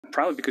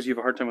Probably because you have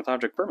a hard time with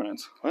object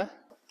permanence. What?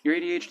 You're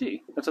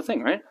ADHD. That's a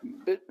thing, right?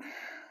 But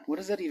what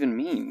does that even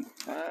mean?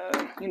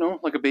 You know,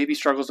 like a baby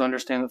struggles to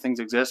understand that things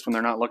exist when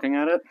they're not looking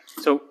at it.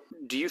 So,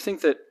 do you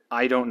think that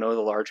I don't know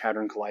the Large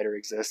Hadron Collider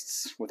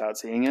exists without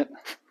seeing it?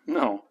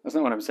 No, that's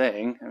not what I'm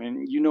saying. I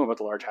mean, you know about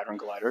the Large Hadron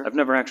Collider. I've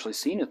never actually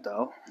seen it,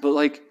 though. But,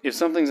 like, if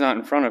something's not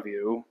in front of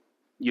you,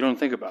 you don't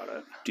think about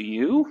it. Do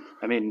you?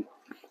 I mean,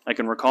 I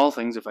can recall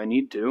things if I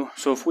need to.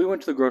 So if we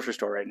went to the grocery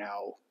store right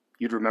now,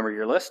 you'd remember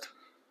your list?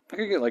 I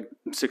could get like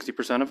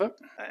 60% of it.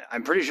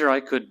 I'm pretty sure I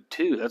could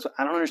too.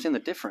 I don't understand the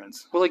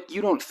difference. Well, like,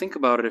 you don't think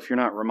about it if you're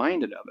not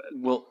reminded of it.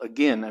 Well,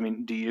 again, I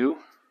mean, do you?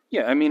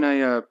 Yeah, I mean,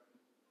 I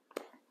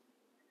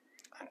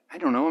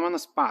don't know. I'm on the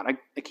spot.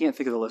 I can't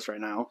think of the list right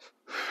now.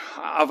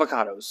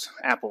 Avocados,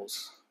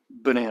 apples,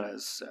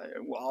 bananas,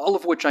 all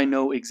of which I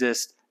know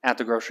exist at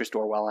the grocery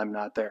store while I'm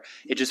not there.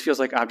 It just feels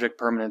like object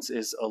permanence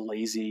is a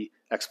lazy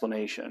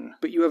explanation.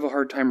 But you have a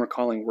hard time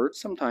recalling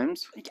words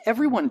sometimes. Like,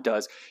 everyone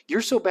does.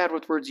 You're so bad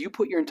with words, you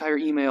put your entire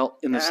email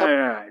in the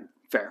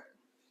Fair.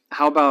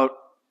 How about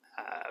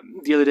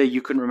the other day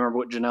you couldn't remember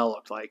what Janelle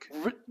looked like?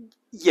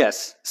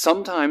 Yes,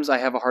 sometimes I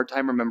have a hard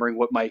time remembering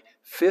what my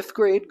 5th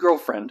grade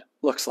girlfriend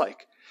looks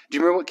like. Do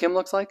you remember what Kim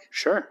looks like?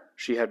 Sure.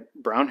 She had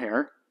brown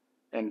hair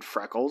and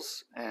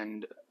freckles,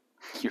 and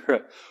you're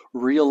a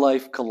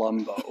real-life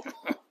Columbo.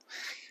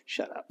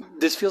 Shut up.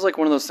 This feels like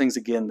one of those things,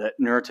 again, that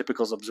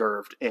neurotypicals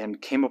observed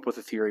and came up with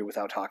a theory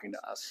without talking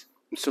to us.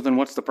 So then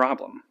what's the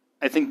problem?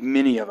 I think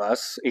many of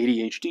us,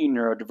 ADHD,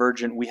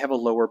 neurodivergent, we have a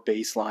lower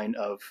baseline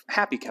of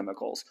happy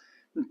chemicals.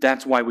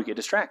 That's why we get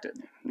distracted.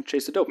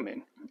 Chase the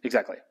dopamine.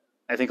 Exactly.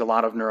 I think a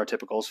lot of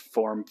neurotypicals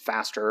form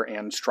faster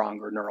and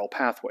stronger neural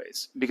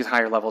pathways because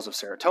higher levels of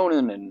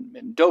serotonin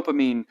and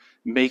dopamine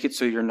make it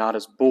so you're not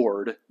as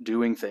bored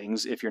doing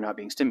things if you're not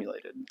being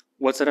stimulated.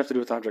 What's that have to do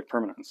with object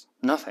permanence?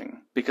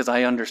 Nothing, because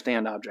I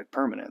understand object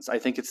permanence. I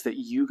think it's that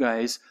you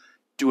guys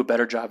do a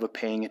better job of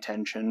paying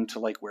attention to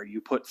like where you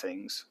put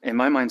things. And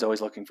my mind's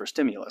always looking for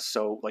stimulus.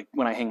 So like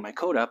when I hang my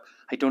coat up,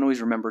 I don't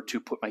always remember to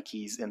put my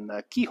keys in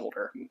the key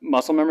holder.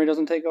 Muscle memory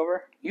doesn't take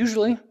over?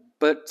 Usually.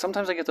 But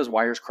sometimes I get those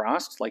wires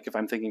crossed, like if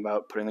I'm thinking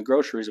about putting the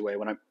groceries away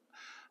when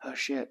oh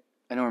shit,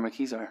 I know where my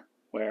keys are.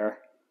 Where?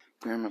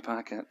 They're in my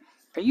pocket.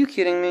 Are you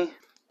kidding me?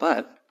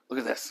 But, look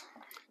at this.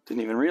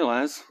 Didn't even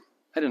realize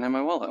I didn't have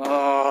my wallet.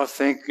 Oh,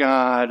 thank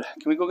God.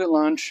 Can we go get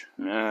lunch?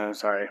 No,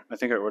 sorry. I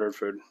think I ordered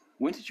food.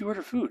 When did you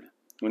order food?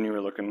 When you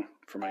were looking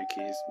for my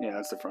keys. Yeah,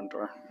 that's the front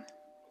door.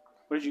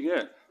 What did you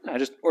get? I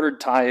just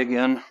ordered Thai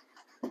again.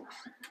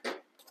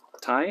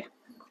 Thai?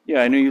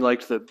 Yeah, I knew you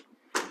liked the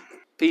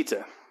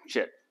pizza.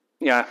 Shit.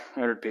 Yeah, I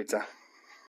ordered pizza.